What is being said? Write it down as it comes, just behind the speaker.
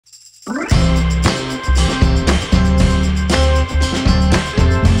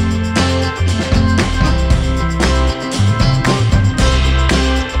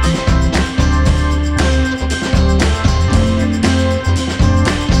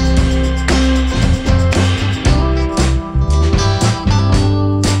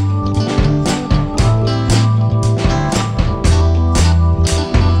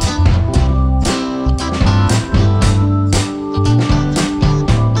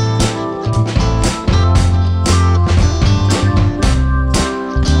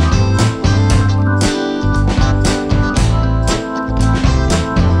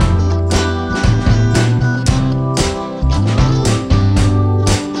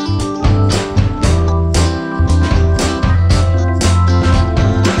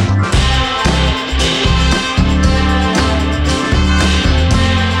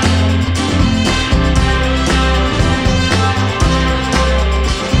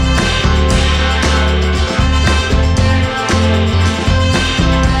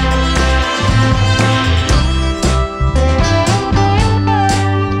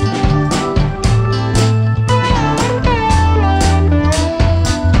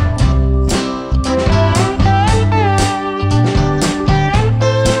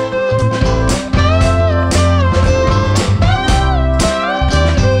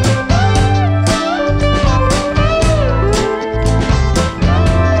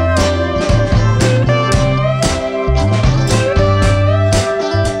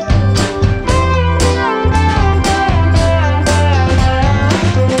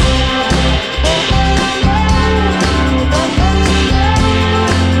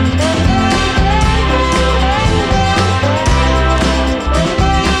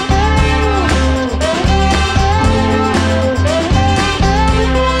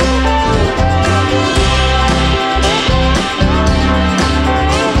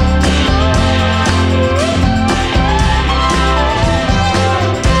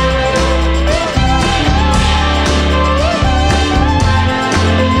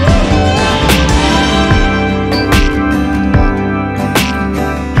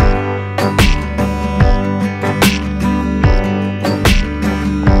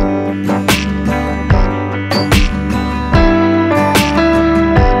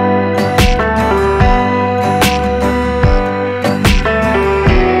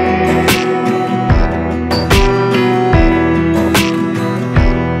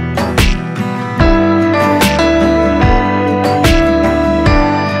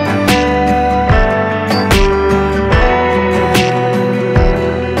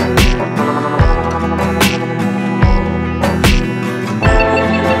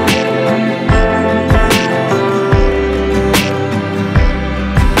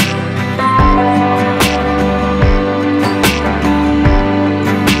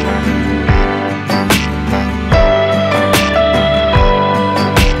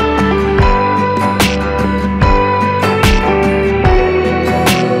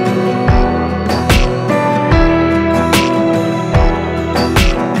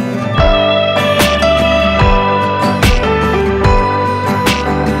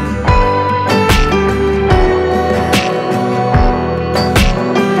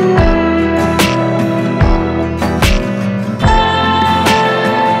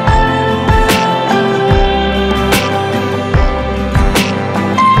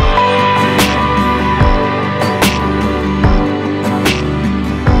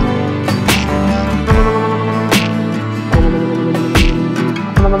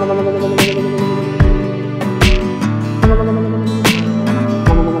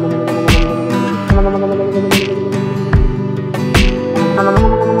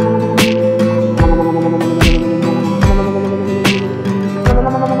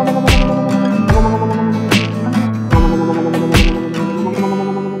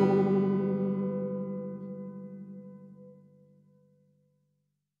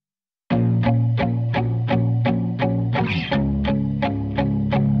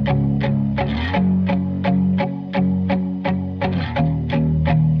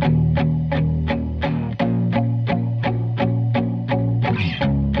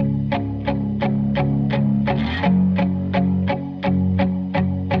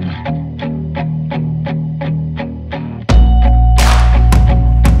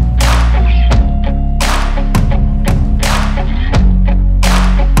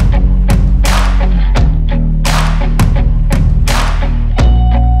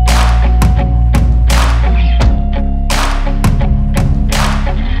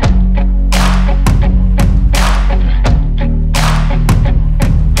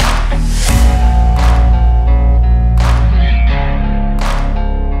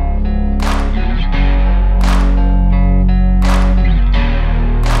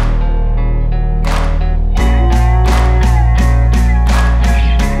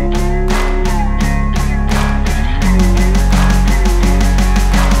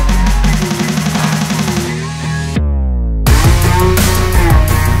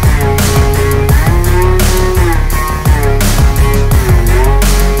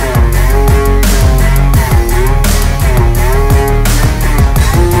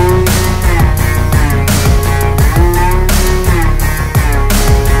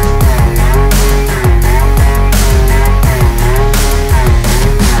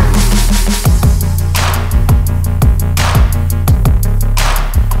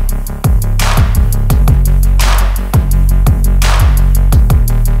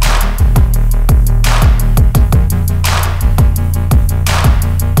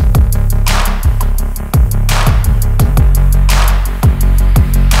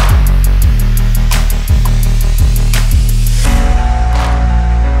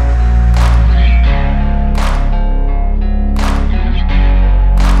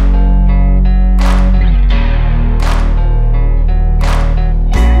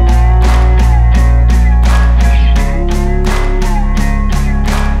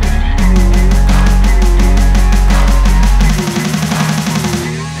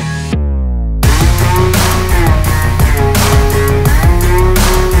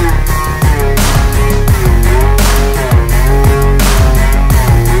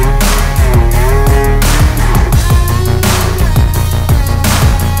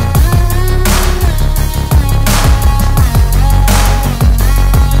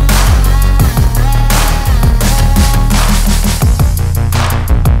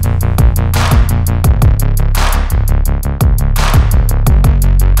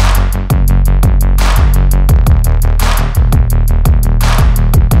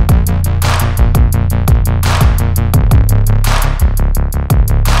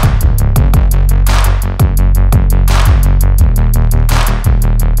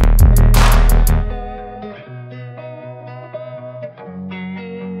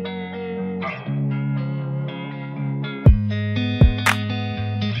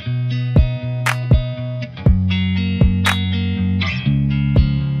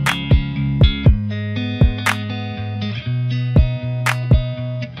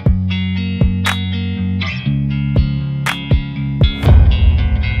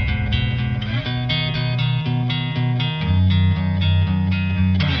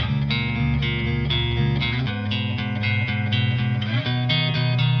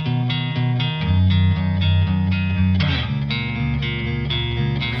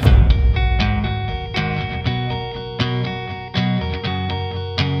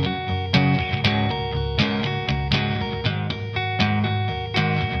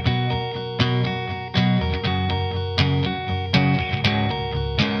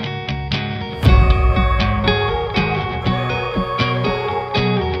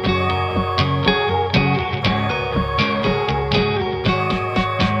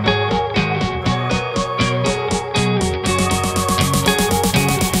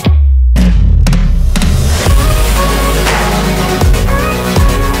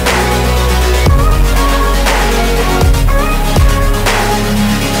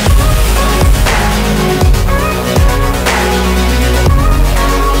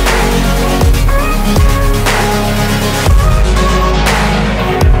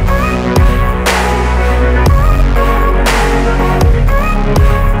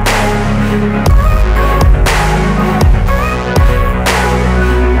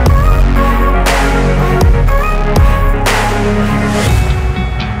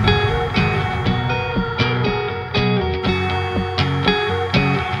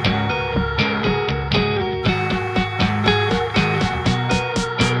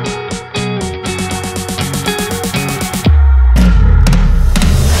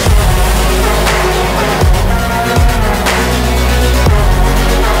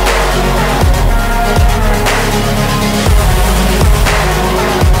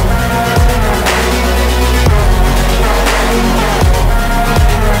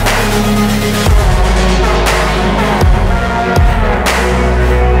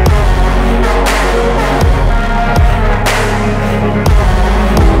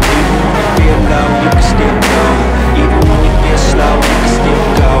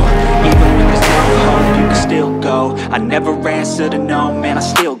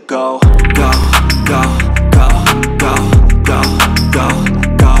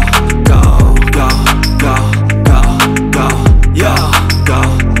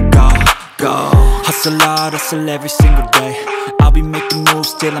hustle every single day. I'll be making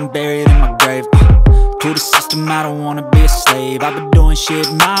moves till I'm buried in my grave. To the system, I don't wanna be a slave. I've been doing shit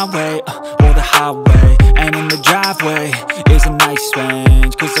my way, or the highway. And in the driveway is a nice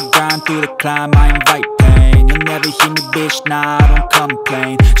range, cause I grind through the climb, I invite pain. You'll never hear me, bitch, nah, I don't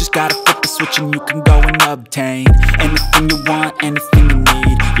complain. Just gotta flip the switch and you can go and obtain anything you want, anything you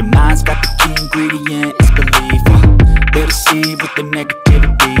need. Your mind's got the key ingredient, it's belief. They'll deceive with the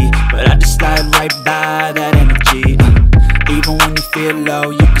negativity, but I just slide right by that energy. Even when you feel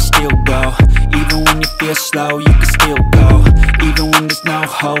low, you can still go. Even when you feel slow, you can still go. Even when there's no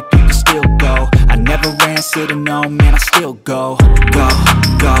hope, you can still go. I never answer to no, man, I still go. Go,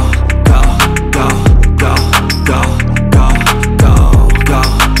 go, go, go, go, go, go, go, go,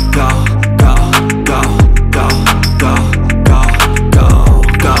 go, go, go, go, go, go,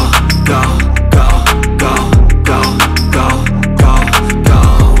 go,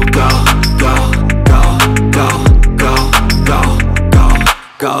 go,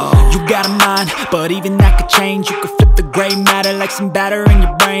 go. You got a mind, but even that could change. You could flip the gray matter like some batter in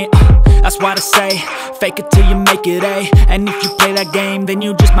your brain. That's why they say, fake it till you make it A. And if you play that game, then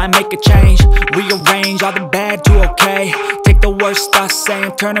you just might make a change. Rearrange all the bad to okay. Take the worst thoughts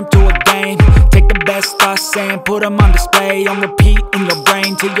saying, turn them to a game. Take the best thoughts saying, put them on display. On repeat in your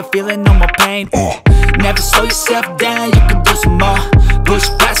brain till you're feeling no more pain. Never slow yourself down, you can do some more. Push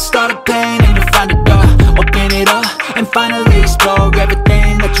past all the pain and you'll find a door. Open it up and finally explore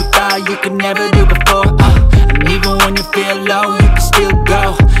everything that you thought you could never do before. And even when you feel low, you can still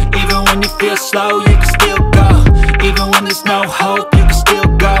go. Even when you feel slow, you can still go. Even when there's no hope, you can still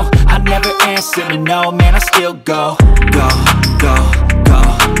go. I never answer to no, man, I still go. Go.